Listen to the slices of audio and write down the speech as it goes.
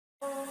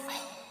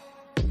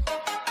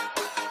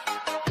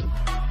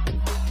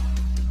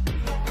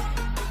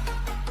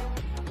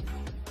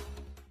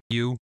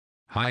You?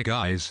 Hi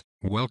guys,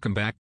 welcome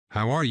back.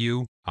 How are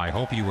you? I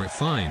hope you are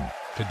fine.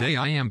 Today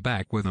I am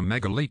back with a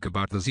mega leak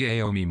about the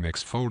Xiaomi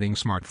Mix Folding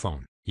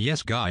smartphone.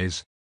 Yes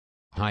guys,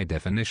 high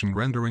definition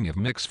rendering of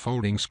Mix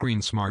Folding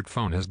screen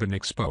smartphone has been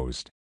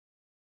exposed.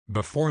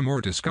 Before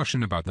more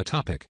discussion about the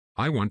topic,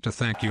 I want to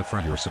thank you for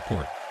your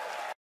support.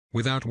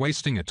 Without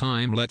wasting a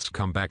time, let's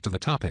come back to the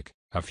topic.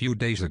 A few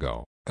days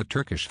ago, a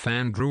Turkish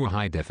fan drew a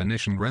high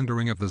definition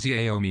rendering of the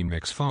Xiaomi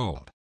Mix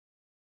Fold.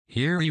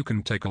 Here you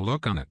can take a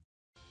look on it.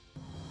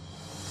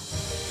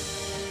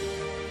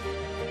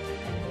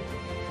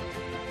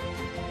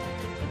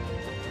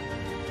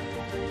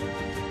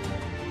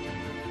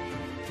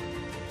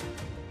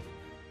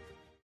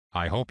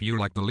 I hope you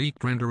like the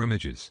leaked render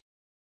images.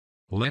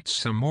 Let's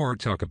some more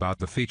talk about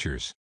the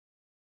features.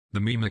 The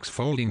Mi Mix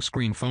Folding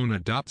screen phone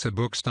adopts a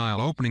book-style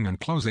opening and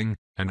closing,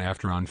 and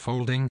after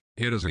unfolding,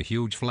 it is a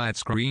huge flat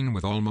screen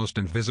with almost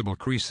invisible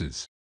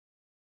creases.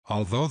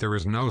 Although there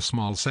is no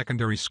small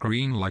secondary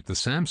screen like the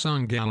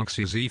Samsung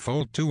Galaxy Z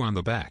Fold 2 on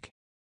the back.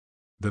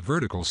 The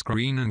vertical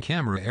screen and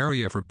camera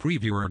area for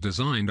preview are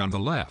designed on the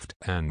left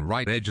and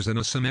right edges in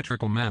a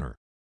symmetrical manner.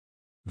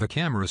 The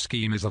camera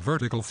scheme is a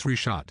vertical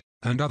 3-shot,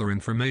 and other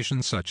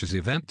information such as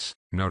events,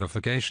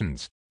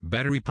 notifications,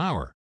 battery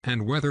power,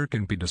 and weather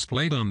can be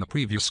displayed on the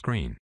preview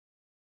screen.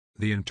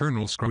 The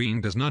internal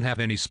screen does not have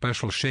any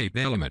special shape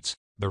elements.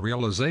 The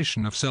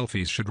realization of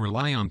selfies should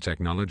rely on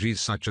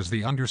technologies such as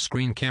the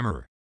under-screen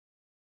camera.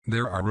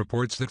 There are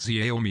reports that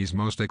Xiaomi's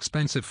most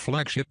expensive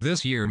flagship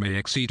this year may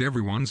exceed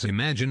everyone's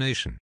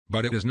imagination,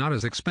 but it is not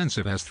as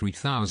expensive as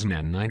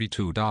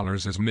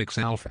 $3,092 as Mix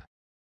Alpha.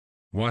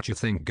 What you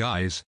think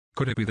guys,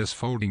 could it be this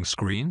folding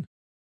screen?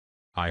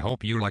 I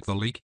hope you like the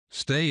leak.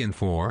 Stay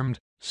informed,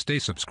 stay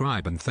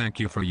subscribed, and thank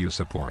you for your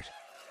support.